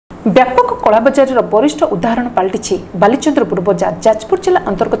व्यापक कला बजार वरिष्ठ उदाहरण पलटि बालीचंद्रपुर बजार। जाजपुर जिला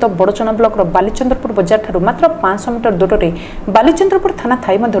अंतर्गत बड़चना ब्लॉक बालीचंद्रपुर बजार ठारू मात्र 500 मीटर दूर में बालीचंद्रपुर थाना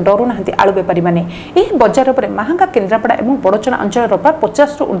थाई डरू ना आलू बेपारी मैंने बजार पर महांगा केन्द्रापड़ा और बड़चना अंचल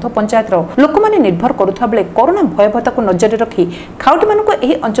 50 रु ऊर्ध्व पंचायत लोक मैंने निर्भर करुवा बेले कोरोना भयावहता को नजर रखी खाउटी मानक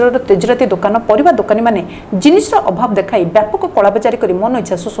अंचल तेजराती दुकान परिवा दोकानी मैंने जिनिस अभाव देखाई व्यापक कला बजारी कर मन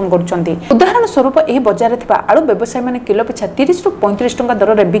इच्छा शोषण करुँच। उदाहरण स्वरूप यह बजार आलू व्यवसायी मैंने किलो पिछा 30 रु 35 टंका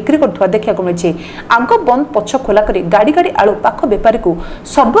दर में बिक्री देखा मिली। आग बंद पछ खोला करी गाड़ी गाड़ी आलू पाख बेपारी को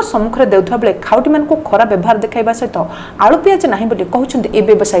सर्वसम्मुखें देउथबा बेले खाउटी मान को खरा व्यवहार देखा सहित आलू पियाज नहीं बोली कहते ए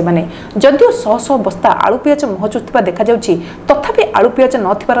व्यवसायी मैंने जदियो शह शह बस्ता आलू पियाज महजुवा देखा तथापि आलू पियाज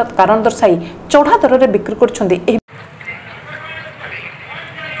नथिबार कारण दर्शाई चढ़ा दर में बिक्री कर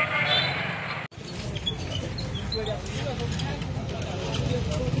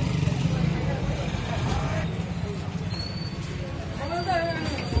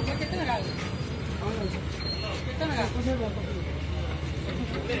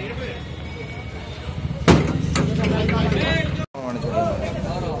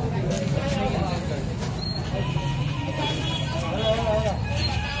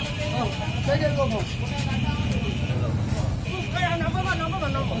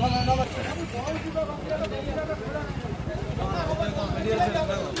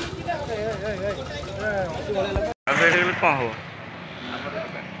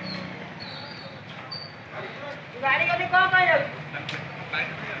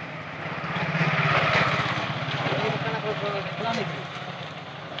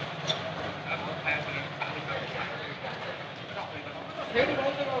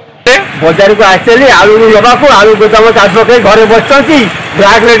बजार को आसली आलू लेवाक आलू गोदाम चाष पकड़ घरे बस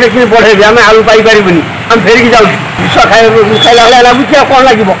ब्लैक रेट कि बढ़े आम आलू पाइबन आम फेरिक जाऊँ विष खाइला लगुच कौन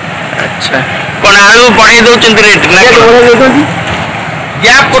लगे। अच्छा कौन आलू बढ़े दौरान रेट बढ़े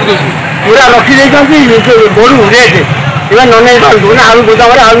गैप कर पूरा रखी बढ़ू रेट इतना न नहीं पार्टी ना आलू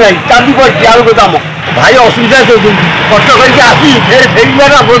गोदाम आलू ना चाबी पड़ी आलू गोदाम भाई असुविधा कष्ट करके आसी फेर फेरिक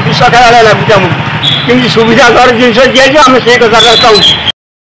विष खाइला लगुच आमको कि सुविधा दर जिन दिखाई आम से कथा चाहूँ।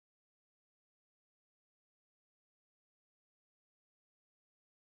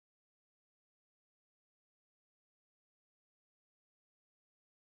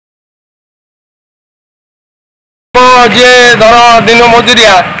 जे धर दिन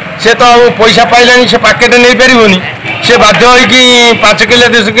मजुरिया से तो पैसा पाइला से पैकेट नहीं पारनी से बाध्य हो 5 किले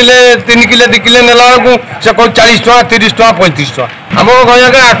 10 किले 3 किले 2 किले नेला से कौ 40 टका 30 टका 35 टका आम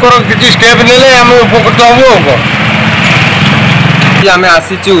कहना आकर किसी स्टेप ने आम उपकृत हबू आम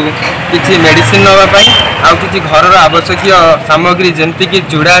आसीचु किसी मेडिसिन नापी आउ कि घर आवश्यक सामग्री जमीक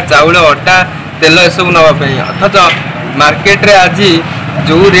चूड़ा चाउल अटा तेल एसबू नापी अथच मार्केट रे आज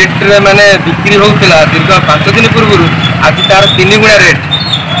जो रेट रे माने बिक्री होता दीर्घ 5 दिन पूर्व आज तार 3 गुणा रेट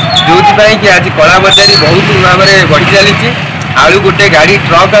जो कि आज कला बजारी बहुत भाव में बढ़ी चली। आलू गोटे गाड़ी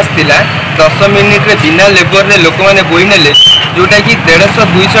ट्रक आसाला 10 मिनिट रे बिना लेबर रे लोक मैंने बोई ने जोटा कि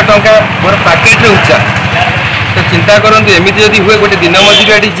 150-200 टंका मोर पैकेट रे उच्चा तो चिंता करूँ एमती जदि हुए गोटे दिन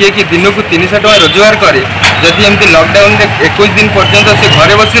मजुरिया जी कि दिन को 300 टका रोजगार करे जदि एमती लॉकडाउन 21 दिन पर्यंत से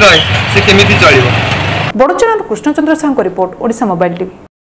घरे बसी रहे से केमी चलो। बड़चना Krishnachandra Sahu report Odisha mobile TV.